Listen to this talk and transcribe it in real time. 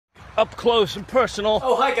up close and personal.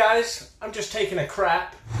 Oh, hi guys. I'm just taking a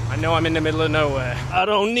crap. I know I'm in the middle of nowhere. I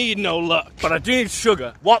don't need no luck, but I do need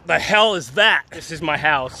sugar. What the hell is that? This is my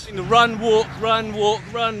house. Run, walk, run, walk,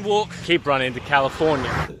 run, walk. Keep running to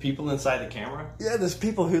California. The people inside the camera? Yeah, there's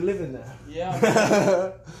people who live in there.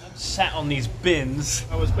 Yeah. I'm sat on these bins.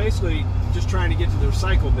 I was basically just trying to get to the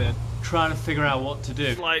recycle bin. Trying to figure out what to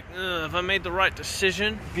do. Like, have I made the right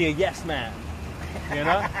decision? Be a yes man. You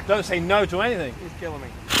know? Don't say no to anything. He's killing me.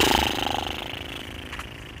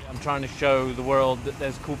 I'm trying to show the world that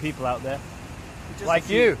there's cool people out there. Just like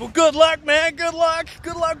you. Well, good luck, man. Good luck.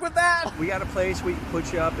 Good luck with that. We got a place we can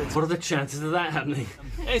put you up. What are the chances of that happening?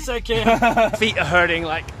 It's okay. Feet are hurting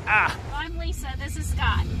like, ah. I'm Lisa. This is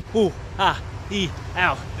Scott. Ooh, ah,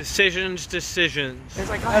 ow. Decisions. It's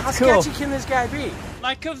like, That's how cool. sketchy can this guy be?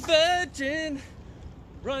 Like a virgin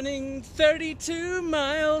running 32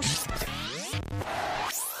 miles.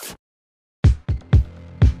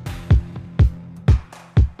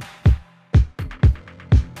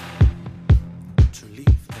 To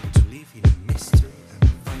live in a mystery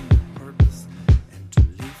and find a purpose, and to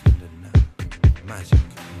live in the night. Magic.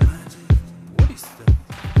 What is that?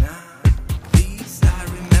 Now, this I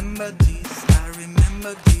remember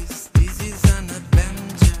this. This is an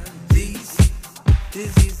adventure.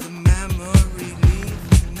 This is a memory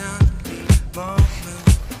living on the moment.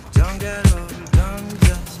 Don't get old, don't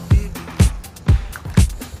just be,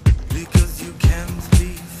 because you can't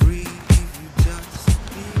be free if you just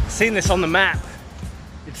be. Seen this on the map.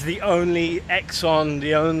 It's the only Exxon,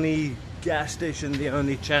 the only gas station, the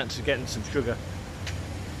only chance of getting some sugar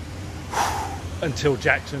until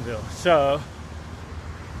Jacksonville. So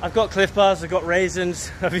I've got Cliff Bars, I've got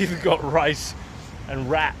raisins, I've even got rice and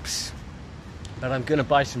wraps, but I'm gonna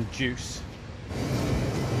buy some juice.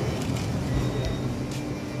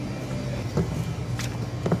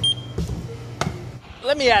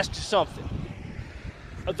 Let me ask you something.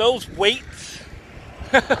 Are those weights?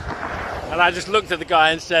 And I just looked at the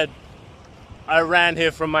guy and said, I ran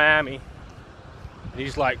here from Miami. And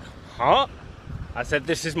he's like, huh? I said,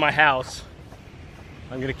 this is my house.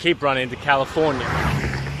 I'm gonna keep running to California.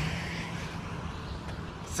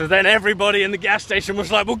 So then everybody in the gas station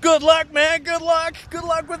was like, well, good luck, man, good luck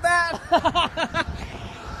with that.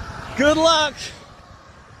 Good luck.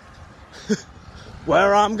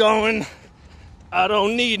 Where I'm going, I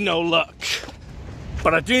don't need no luck.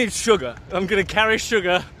 But I do need sugar. I'm gonna carry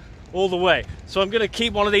sugar all the way. So I'm gonna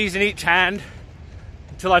keep one of these in each hand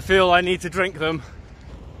until I feel I need to drink them.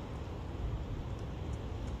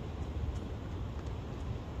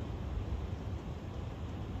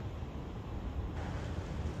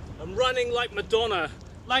 I'm running like Madonna,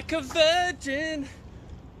 like a virgin,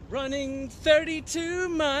 running 32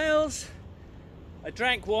 miles. I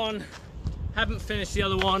drank one, haven't finished the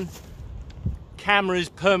other one. Camera is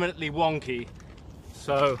permanently wonky,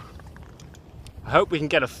 so I hope we can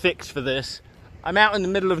get a fix for this. I'm out in the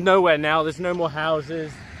middle of nowhere now, there's no more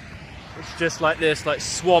houses. It's just like this, like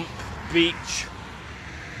swamp, beach,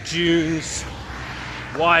 dunes,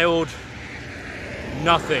 wild,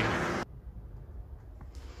 nothing.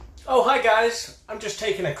 Oh, hi guys. I'm just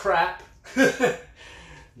taking a crap.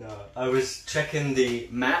 No, I was checking the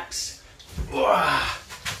maps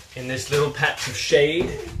in this little patch of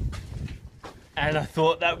shade, and I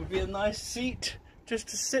thought that would be a nice seat just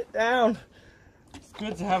to sit down. It's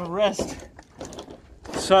good to have a rest.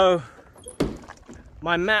 So,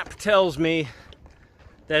 my map tells me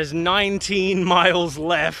there's 19 miles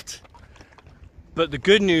left, but the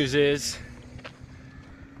good news is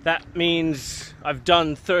that means I've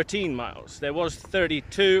done 13 miles. There was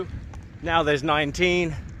 32, now there's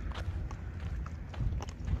 19.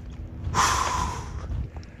 I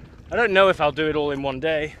don't know if I'll do it all in one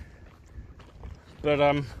day, but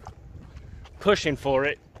I'm pushing for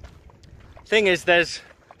it. Thing is, there's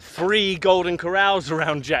 3 Golden Corrals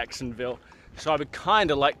around Jacksonville, so I would kind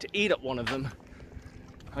of like to eat at one of them.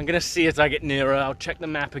 I'm gonna see as I get nearer. I'll check the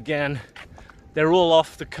map again. They're all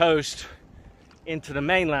off the coast into the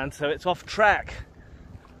mainland, so it's off track.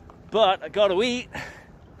 But I gotta eat.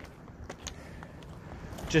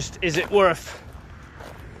 Just, is it worth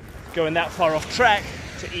going that far off track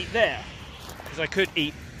to eat there? Because I could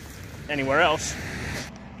eat anywhere else.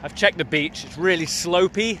 I've checked the beach, it's really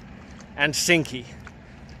slopey and sinky,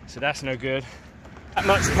 so that's no good. That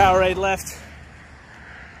much Powerade left.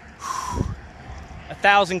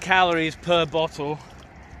 1,000 calories per bottle.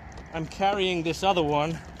 I'm carrying this other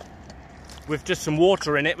one with just some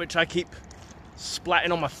water in it, which I keep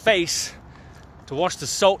splatting on my face to wash the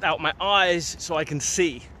salt out my eyes so I can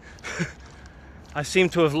see. I seem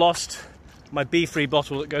to have lost my B-free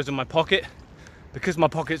bottle that goes in my pocket. Because my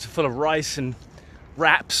pockets are full of rice and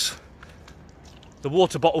wraps, the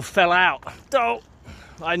water bottle fell out. Oh,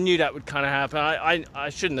 I knew that would kind of happen. I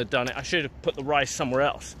shouldn't have done it. I should have put the rice somewhere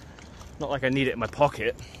else. Not like I need it in my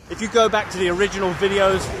pocket. If you go back to the original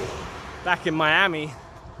videos back in Miami,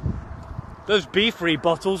 those BEETROOT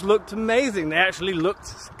bottles looked amazing. They actually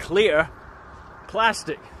looked clear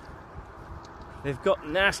plastic. They've got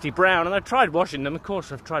nasty brown, and I tried washing them. Of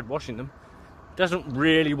course, I've tried washing them. It doesn't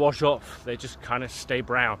really wash off. They just kind of stay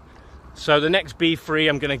brown. So the next BEETROOT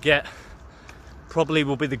I'm gonna get probably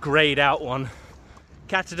will be the grayed out one.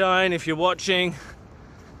 Catadine, if you're watching,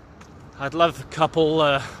 I'd love a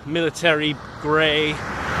couple military grey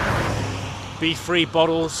BEETROOT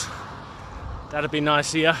bottles. That'd be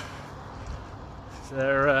nice here.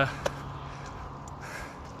 They're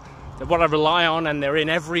what I rely on, and they're in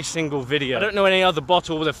every single video. I don't know any other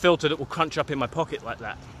bottle with a filter that will crunch up in my pocket like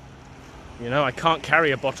that. You know, I can't carry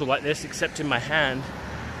a bottle like this except in my hand.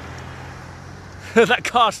 That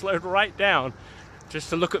car slowed right down just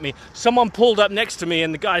to look at me. Someone pulled up next to me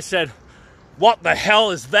and the guy said, "What the hell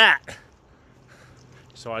is that?"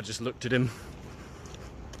 So I just looked at him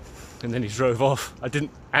and then he drove off. I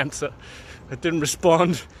didn't answer. I didn't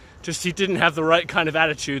respond. Just he didn't have the right kind of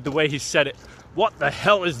attitude the way he said it. "What the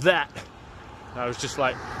hell is that?" I was just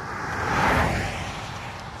like,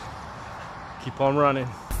 keep on running.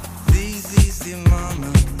 This is the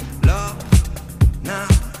moment, love. Now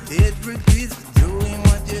it repeats, doing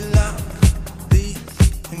what you love. This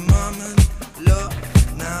is the moment, love.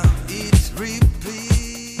 Now it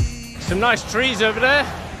repeats. Some nice trees over there.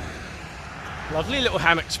 Lovely little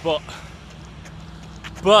hammock spot.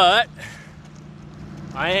 But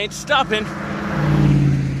I ain't stopping.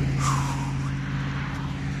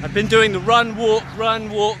 I've been doing the run, walk, run,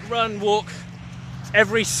 walk, run, walk.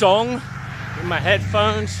 Every song in my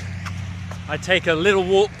headphones. I take a little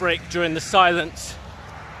walk break during the silence,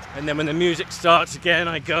 and then when the music starts again,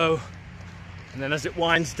 I go. And then as it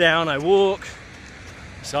winds down, I walk.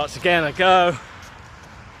 It starts again, I go.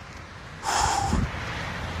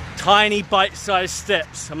 Tiny bite-sized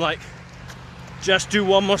steps. I'm like, just do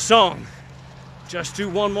one more song. Just do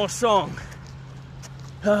one more song.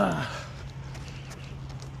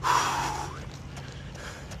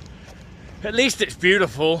 At least it's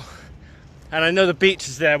beautiful, and I know the beach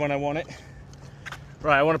is there when I want it.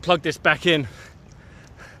 Right, I want to plug this back in.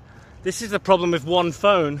 This is the problem with one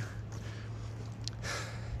phone,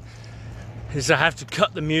 is I have to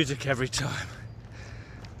cut the music every time.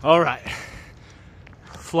 All right,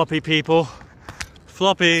 floppy people,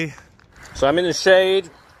 floppy. So I'm in the shade,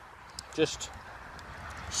 just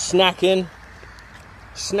snacking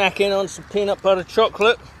on some peanut butter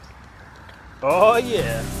chocolate. Oh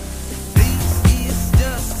yeah.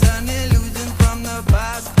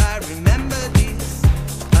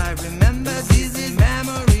 I remember this in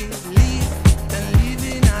memory. Live and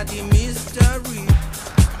living out the mystery.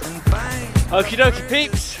 Okie dokie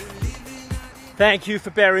peeps. Thank you for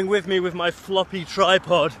bearing with me with my floppy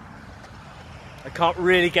tripod. I can't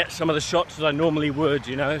really get some of the shots that I normally would,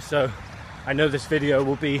 you know, so I know this video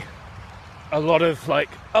will be a lot of like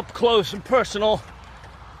up close and personal.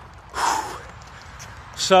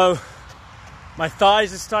 So my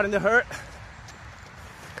thighs are starting to hurt.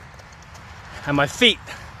 And my feet,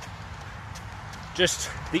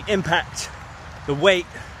 just the impact, the weight,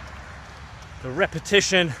 the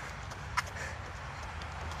repetition.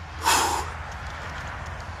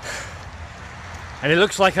 And it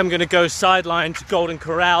looks like I'm gonna go sideline to Golden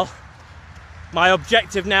Corral. My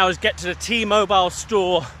objective now is get to the T-Mobile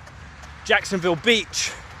store, Jacksonville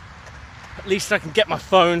Beach. At least I can get my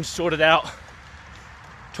phone sorted out,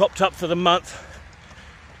 topped up for the month.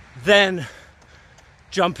 Then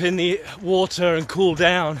jump in the water and cool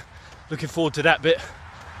down. Looking forward to that bit.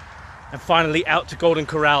 And finally out to Golden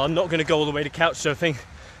Corral. I'm not going to go all the way to couch surfing.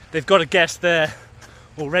 They've got a guest there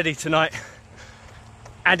already tonight.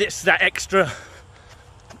 And it's that extra,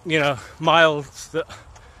 you know, miles that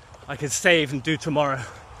I can save and do tomorrow.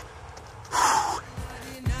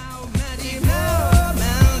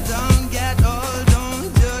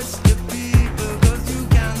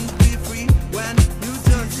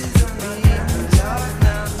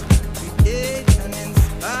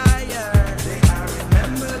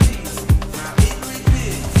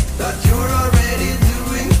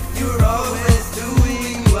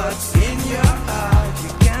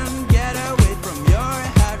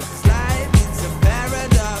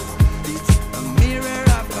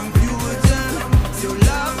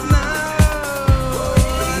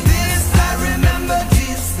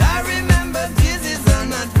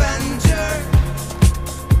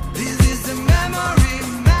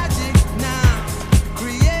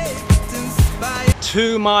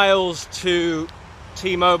 .2 miles to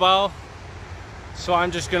T-Mobile. So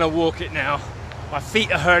I'm just gonna walk it now. My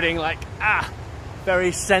feet are hurting, like,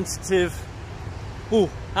 very sensitive. Ooh,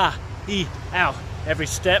 ow, every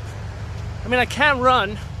step. I mean, I can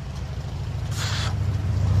run,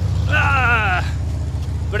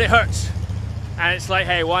 but it hurts. And it's like,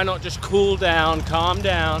 hey, why not just cool down, calm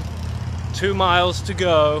down, 2 miles to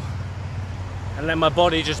go, and let my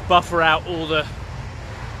body just buffer out all the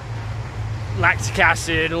lactic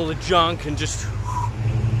acid, all the junk, and just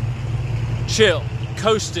chill,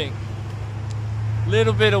 coasting.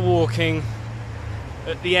 Little bit of walking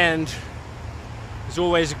at the end is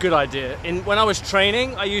always a good idea. When I was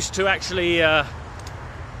training, I used to actually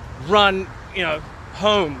run, you know,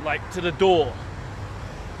 home, like to the door,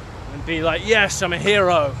 and be like, yes, I'm a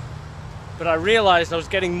hero. But I realized I was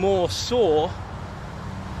getting more sore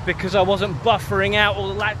because I wasn't buffering out all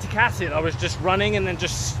the lactic acid. I was just running and then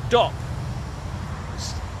just stop,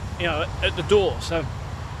 you know, at the door. So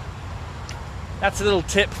that's a little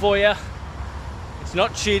tip for you. It's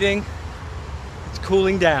not cheating, it's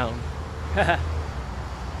cooling down.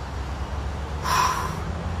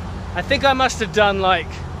 I think I must have done like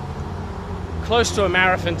close to a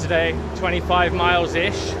marathon today, 25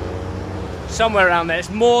 miles-ish. Somewhere around there. It's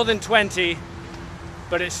more than 20,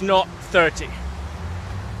 but it's not 30.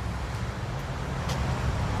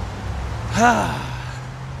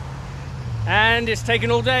 And it's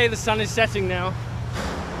taken all day. The sun is setting now.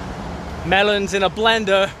 Melons in a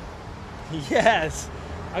blender. Yes,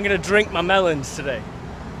 I'm gonna drink my melons today.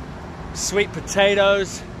 Sweet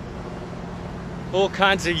potatoes, all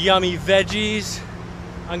kinds of yummy veggies.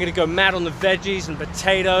 I'm gonna go mad on the veggies and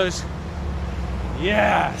potatoes.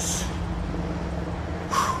 Yes.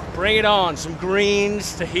 Bring it on, some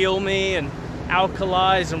greens to heal me and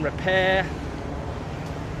alkalize and repair.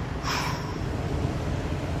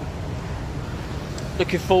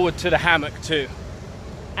 Looking forward to the hammock too,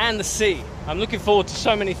 and the sea. I'm looking forward to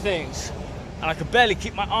so many things, and I could barely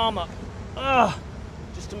keep my arm up.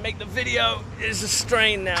 Just to make the video is a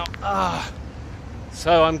strain now.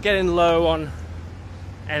 So I'm getting low on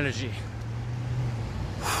energy.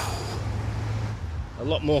 A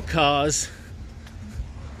lot more cars.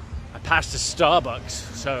 I passed a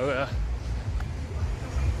Starbucks, so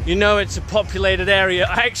you know it's a populated area.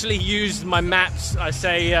 I actually used my maps. I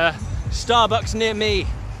say Starbucks near me,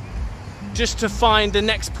 just to find the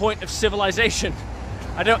next point of civilization.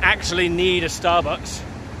 I don't actually need a Starbucks,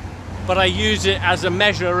 but I use it as a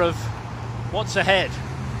measure of what's ahead.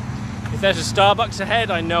 If there's a Starbucks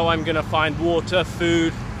ahead, I know I'm gonna find water,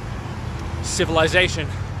 food, civilization.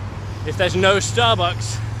 If there's no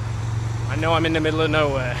Starbucks, I know I'm in the middle of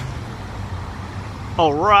nowhere.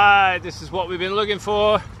 All right, this is what we've been looking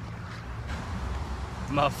for.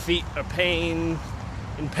 My feet are in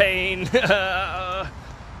pain.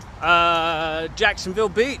 Jacksonville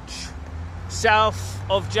Beach, south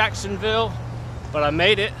of Jacksonville, but I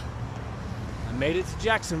made it. I made it to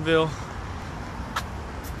Jacksonville.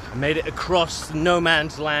 I made it across the no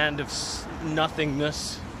man's land of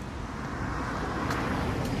nothingness.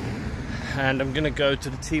 And I'm gonna go to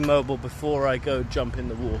the T-Mobile before I go jump in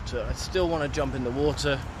the water. I still want to jump in the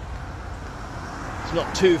water. It's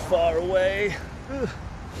not too far away.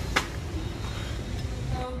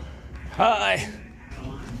 Hi.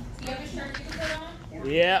 Do you have a shirt you can put on?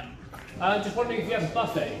 Yeah. Just wondering if you have a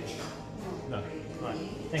buffet. No. All right.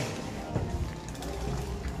 Thank you.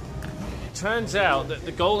 It turns out that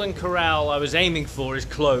the Golden Corral I was aiming for is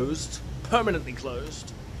closed, permanently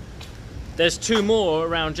closed. There's 2 more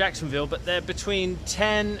around Jacksonville, but they're between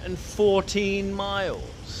 10 and 14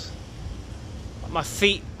 miles. My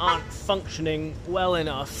feet aren't functioning well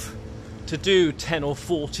enough to do 10 or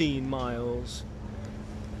 14 miles.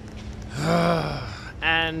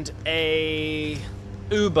 And a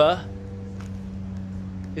Uber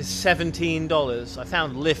is $17. I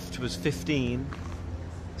found Lyft was $15.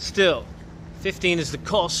 Still, $15 is the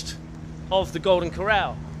cost of the Golden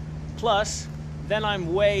Corral. Plus, then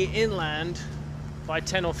I'm way inland by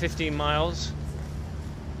 10 or 15 miles.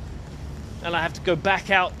 And I have to go back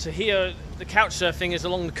out to here. The couch surfing is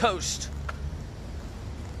along the coast.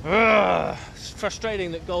 It's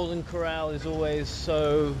frustrating that Golden Corral is always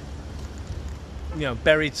so, you know,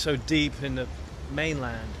 buried so deep in the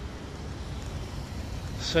mainland.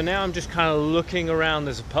 So now I'm just kind of looking around.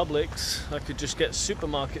 There's a Publix. I could just get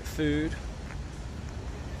supermarket food.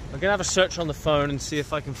 I'm gonna have a search on the phone and see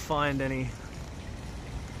if I can find any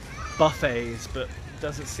buffets, but it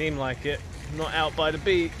doesn't seem like it. I'm not out by the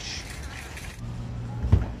beach.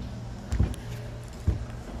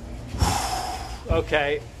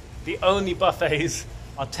 Okay, the only buffets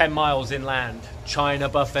are 10 miles inland. China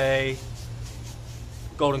buffet,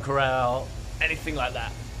 Golden Corral, anything like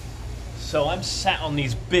that. So I'm sat on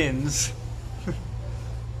these bins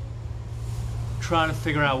trying to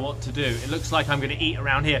figure out what to do. It looks like I'm going to eat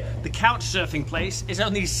around here. The couch surfing place is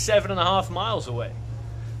only 7.5 miles away.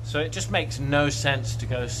 So it just makes no sense to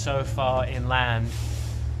go so far inland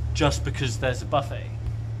just because there's a buffet.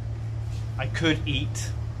 I could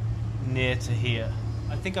eat near to here.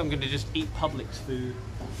 I think I'm going to just eat Publix food.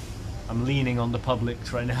 I'm leaning on the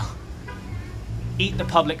Publix right now. Eat the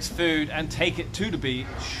Publix food and take it to the beach.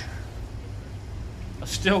 I've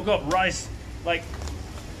still got rice, like,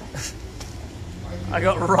 I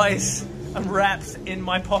got rice and wraps in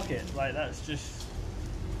my pocket. Like, that's just,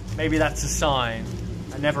 maybe that's a sign.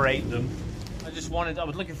 I never ate them. I was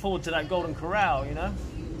looking forward to that Golden Corral, you know?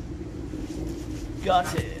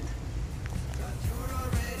 Gutted.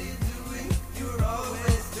 You're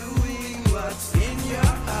always doing what's in your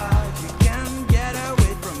heart. You can't get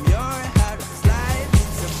away from your heart. It's life,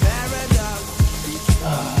 it's a paradox.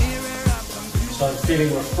 So I'm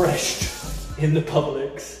feeling refreshed in the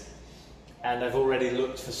Publix, and I've already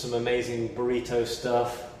looked for some amazing burrito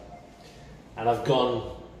stuff, and I've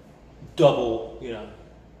gone double, you know,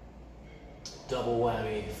 double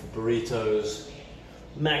whammy for burritos,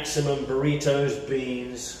 maximum burritos,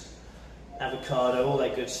 beans, avocado, all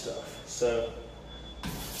that good stuff. So I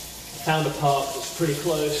found a park that's pretty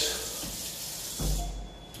close.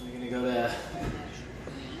 We're gonna go there.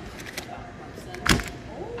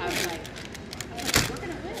 I was like, we're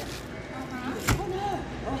gonna win. Oh no,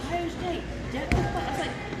 Ohio State. I was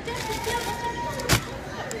like, that's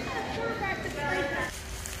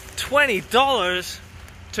the $20?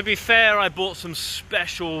 To be fair, I bought some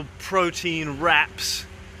special protein wraps,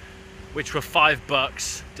 which were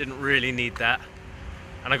 $5. Didn't really need that.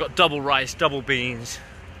 And I got double rice, double beans.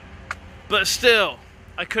 But still,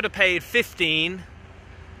 I could have paid $15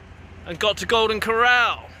 and got to Golden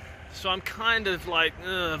Corral. So I'm kind of like,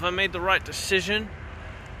 have I made the right decision?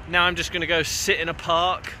 Now I'm just gonna go sit in a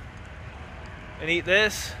park and eat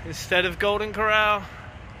this instead of Golden Corral.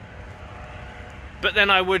 But then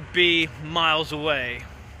I would be miles away.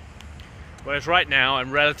 Whereas right now I'm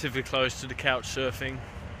relatively close to the couch surfing.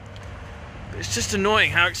 But it's just annoying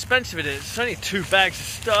how expensive it is. It's only 2 bags of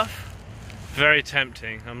stuff. Very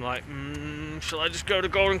tempting. I'm like, shall I just go to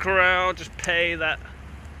Golden Corral, just pay that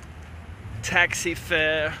taxi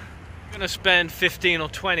fare? I'm gonna spend 15 or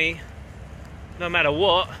 20, no matter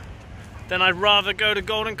what. Then I'd rather go to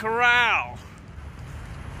Golden Corral.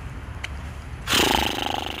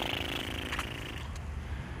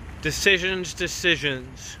 Decisions.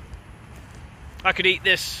 I could eat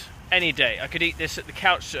this any day. I could eat this at the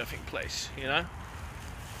couch surfing place, you know?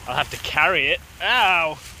 I'll have to carry it.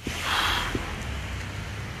 Ow!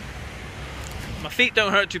 My feet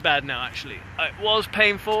don't hurt too bad now, actually. It was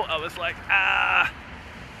painful. I was like, ah!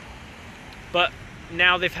 But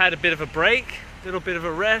now they've had a bit of a break, a little bit of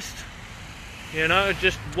a rest. You know,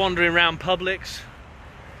 just wandering around Publix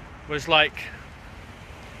was like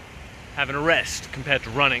having a rest compared to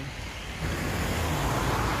running.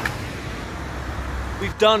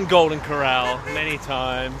 We've done Golden Corral many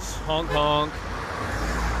times. Honk honk.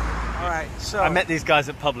 All right, so I met these guys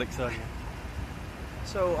at Publix earlier.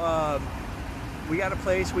 So we got a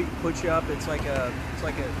place we can put you up. It's like a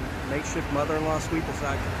makeshift mother-in-law suite that's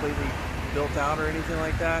not completely built out or anything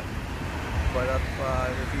like that. But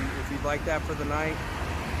if you'd like that for the night,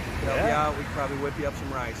 help you out. We could probably whip you up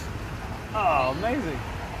some rice. Oh, amazing!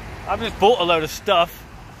 I've just bought a load of stuff,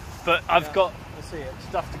 but I've got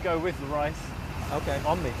stuff to go with the rice. Okay.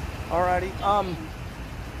 On me. Alrighty.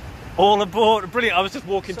 All aboard. Brilliant. I was just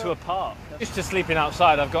walking to a park. Used to sleeping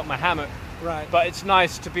outside. I've got my hammock. Right. But it's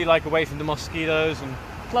nice to be like away from the mosquitoes, and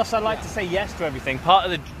plus I like to say yes to everything. Part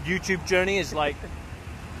of the YouTube journey is like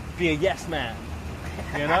be a yes man.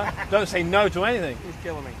 You know? Don't say no to anything. He's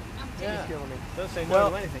killing me. He's killing me. Don't say no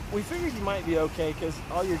to anything. We figured you might be okay because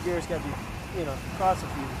all your gear's got to be, you know, cost a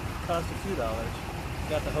few dollars. You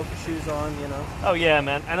got the Hoka shoes on, you know. Oh yeah,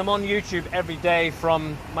 man. And I'm on YouTube every day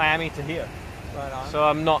from Miami to here. Right on. So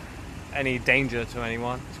I'm not any danger to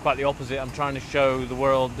anyone. It's quite the opposite. I'm trying to show the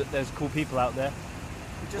world that there's cool people out there.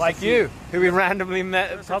 Just like you, who we randomly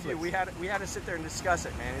met at Publix. We had to sit there and discuss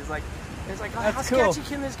it, man. It's like, oh, That's how cool. sketchy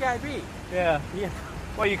can this guy be? Yeah.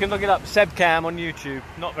 Well, you can look it up, SebCam on YouTube.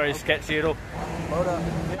 Not very sketchy at all. Load up.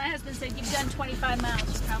 My husband said you've done 25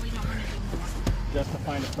 miles. You probably don't want to do more. Just to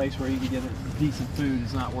find a place where you can get decent food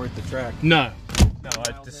is not worth the trek. No. No,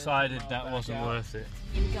 I've decided that wasn't worth it.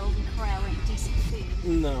 In Golden Corral ain't decent food.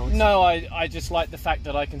 No. No, I just like the fact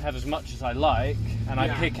that I can have as much as I like, and I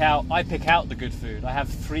pick out the good food. I have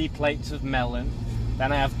 3 plates of melon,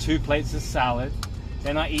 then I have 2 plates of salad,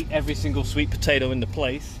 then I eat every single sweet potato in the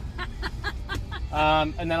place.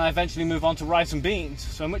 And then I eventually move on to rice and beans.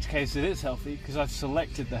 So in which case it is healthy because I've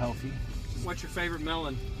selected the healthy. What's your favorite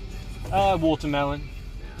melon? Watermelon,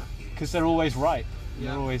 because they're always ripe.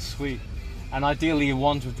 Yeah. They're always sweet, and ideally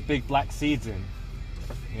ones with the big black seeds in.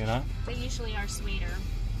 You know. They usually are sweeter.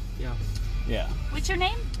 Yeah. Yeah. What's your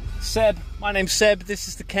name? Seb. My name's Seb. This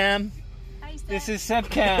is the Cam. Hi, Seb. This is Seb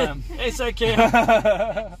Cam. Hey, say Cam.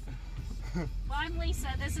 Well, I'm Lisa.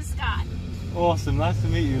 This is Scott. Awesome. Nice to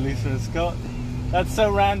meet you, Lisa and Scott. That's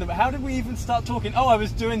so random. How did we even start talking? Oh, I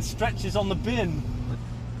was doing stretches on the bin.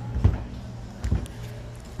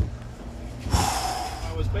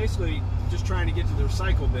 I was basically just trying to get to the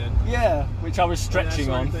recycle bin. Yeah, which I was stretching and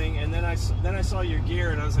that sort on. of thing. And then I saw your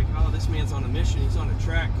gear, and I was like, oh, this man's on a mission. He's on a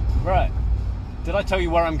trek. Right. Did I tell you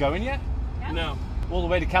where I'm going yet? Yeah. No. All the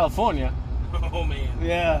way to California. Oh man.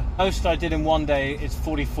 Yeah. Most I did in one day is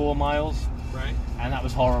 44 miles. Right. And that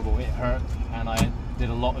was horrible. It hurt, and I did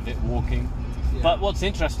a lot of it walking. Yeah. But what's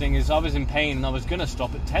interesting is I was in pain, and I was going to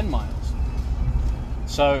stop at 10 miles.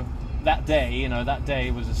 So that day, you know, that day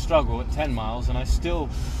was a struggle at 10 miles, and I still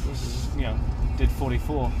was, you know, did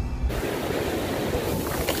 44.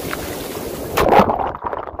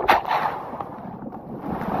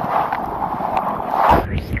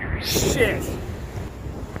 Shit!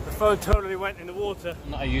 The phone totally went in the water.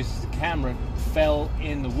 I used the camera, fell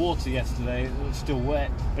in the water yesterday. It was still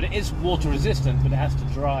wet, but it is water resistant, but it has to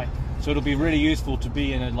dry. So it'll be really useful to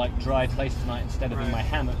be in a like dry place tonight instead of in my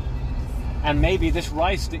hammock. And maybe this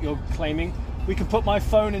rice that you're claiming, we can put my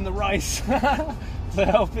phone in the rice to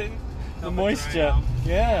help it, the moisture.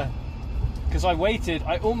 Yeah. Because I waited,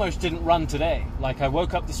 I almost didn't run today. Like I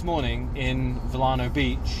woke up this morning in Villano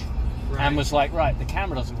Beach and was like, right, the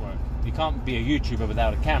camera doesn't work. You can't be a YouTuber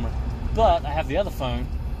without a camera. But I have the other phone.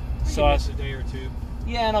 So I miss a day or two.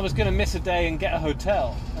 Yeah, and I was going to miss a day and get a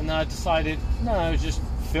hotel. And then I decided, no, just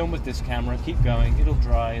film with this camera, keep going, it'll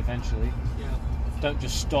dry eventually. Yeah. Don't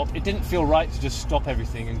just stop. It didn't feel right to just stop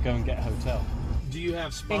everything and go and get a hotel. Do you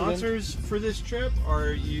have sponsors for this trip,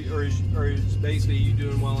 or is basically you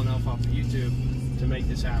doing well enough off of YouTube to make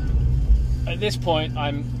this happen? At this point,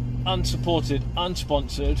 I'm unsupported,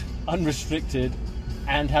 unsponsored, unrestricted,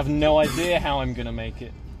 and have no idea how I'm going to make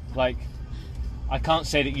it. Like, I can't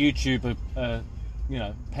say that YouTube are you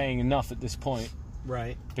know, paying enough at this point.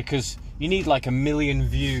 Right. Because you need like 1 million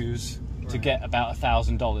views to get about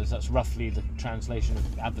 $1,000. That's roughly the translation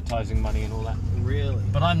of advertising money and all that. Really?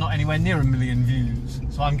 But I'm not anywhere near 1 million views,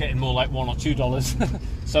 so I'm getting more like $1 or $2.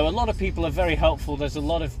 So a lot of people are very helpful. There's a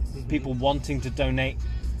lot of people wanting to donate,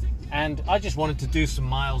 and I just wanted to do some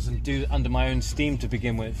miles and do under my own steam to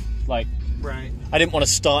begin with. Like, right. I didn't want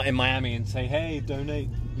to start in Miami and say, hey, donate,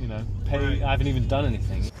 you know, pay. Right. I haven't even done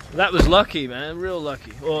anything. That was lucky, man, real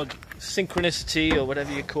lucky, or synchronicity, or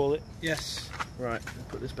whatever you call it. Yes. Right, I'll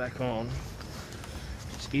put this back on.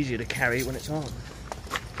 It's easier to carry when it's on.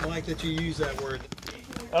 I like that you use that word.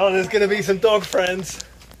 Oh, there's going to be some dog friends.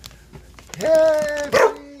 Hey,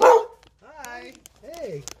 hi.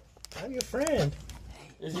 Hey, I'm your friend.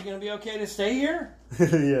 Is it going to be okay to stay here?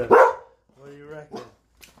 Yeah. What do you reckon?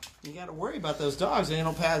 You got to worry about those dogs. They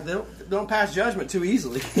don't pass judgment too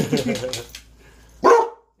easily. Hey,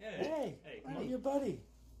 come on, your buddy.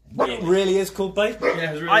 It really is called Buddy.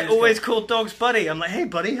 Yeah, really I always call dogs Buddy. I'm like, hey,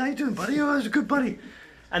 buddy, how you doing, buddy? Oh, that's a good buddy.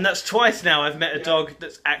 And that's twice now I've met a dog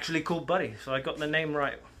that's actually called Buddy, so I got the name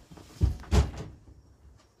right.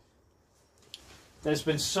 There's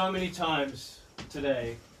been so many times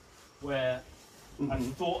today where I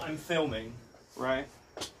thought I'm filming, Right.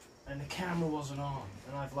 and the camera wasn't on,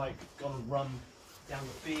 and I've like gone and run down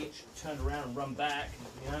the beach, turned around and run back,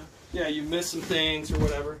 you know? Yeah, you missed some things or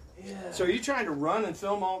whatever. Yeah. So are you trying to run and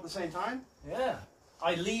film all at the same time? Yeah.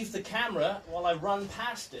 I leave the camera while I run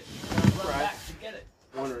past it, and I run back to get it.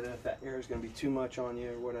 Wondering if that air is going to be too much on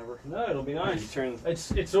you or whatever. No, it'll be nice. You turn.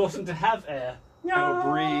 It's awesome to have air. Have a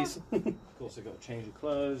breeze. Of course, I've got to change the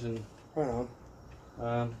clothes and Right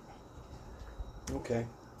on. Okay.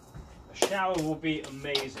 a shower will be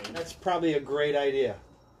amazing. That's probably a great idea.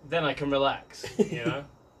 Then I can relax, you know?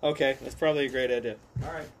 Okay, that's probably a great idea.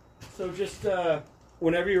 All right. So just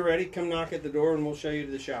whenever you're ready, come knock at the door and we'll show you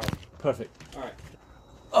to the shower. Perfect. All right.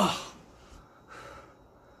 Oh.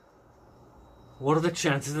 What are the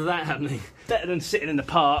chances of that happening? Better than sitting in the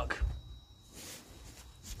park.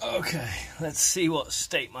 Okay, let's see what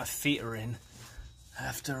state my feet are in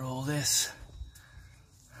after all this.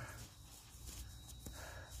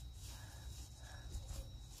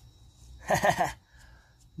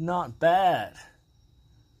 Not bad.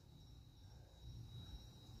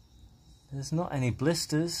 There's not any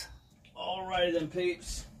blisters. Alrighty then,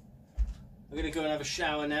 peeps. We're gonna go and have a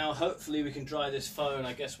shower now. Hopefully we can dry this phone.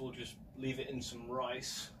 I guess we'll just leave it in some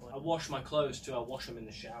rice. I wash my clothes too, I wash them in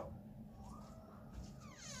the shower.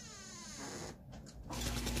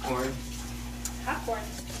 Corn. Popcorn.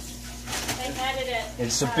 They had it at.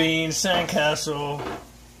 It's a bean sandcastle.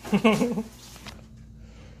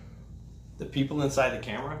 The people inside the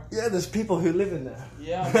camera? Yeah, there's people who live in there.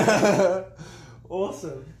 Yeah.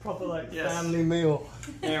 Awesome. Proper like Yes. family meal.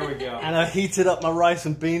 There we go. And I heated up my rice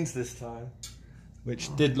and beans this time.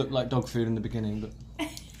 Which did look like dog food in the beginning, but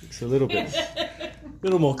it's a little bit, a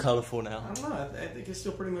little more colourful now. I don't know, I think it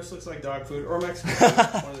still pretty much looks like dog food or Mexican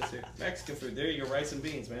food. One of the two. Mexican food. There you go, rice and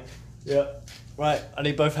beans, man. Yeah. Right, I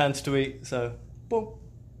need both hands to eat, so boom.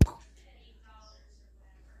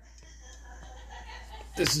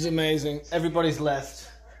 This is amazing. Everybody's left.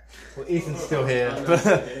 Well, Ethan's still here, but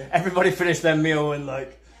everybody finished their meal in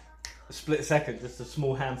like a split second. Just a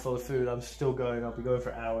small handful of food. I'm still going. I'll be going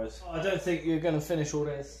for hours. I don't think you're going to finish all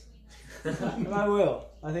this. But I will.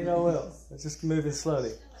 I think I will. It's just moving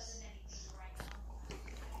slowly.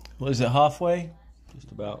 What is it, halfway?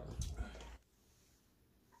 Just about.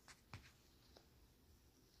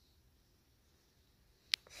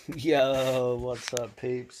 Yo, what's up,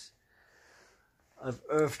 peeps? I've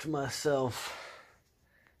earthed myself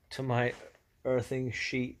to my earthing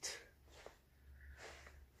sheet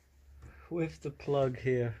with the plug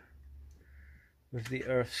here, with the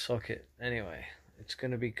earth socket. Anyway, it's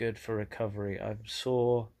going to be good for recovery. I'm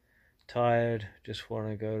sore, tired, just want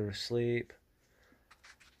to go to sleep.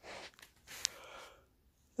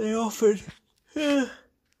 They offered, I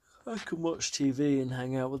could watch TV and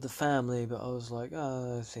hang out with the family, but I was like,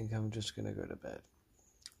 oh, I think I'm just going to go to bed.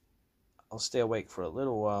 I'll stay awake for a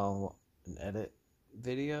little while and edit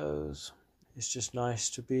videos. It's just nice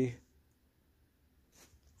to be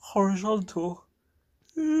horizontal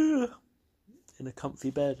in a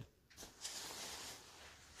comfy bed.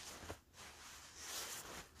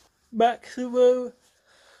 Maximum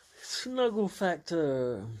snuggle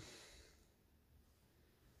factor.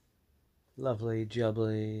 Lovely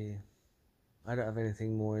jubbly. I don't have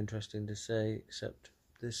anything more interesting to say except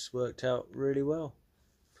this worked out really well.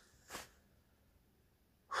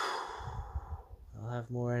 I'll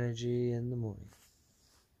have more energy in the morning.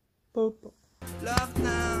 Boop. Love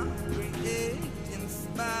now, create,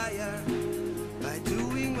 inspire by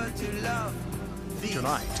doing what you love.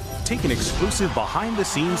 Tonight, take an exclusive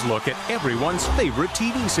behind-the-scenes look at everyone's favorite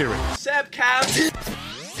TV series. Seb Cam.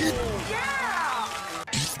 Yeah!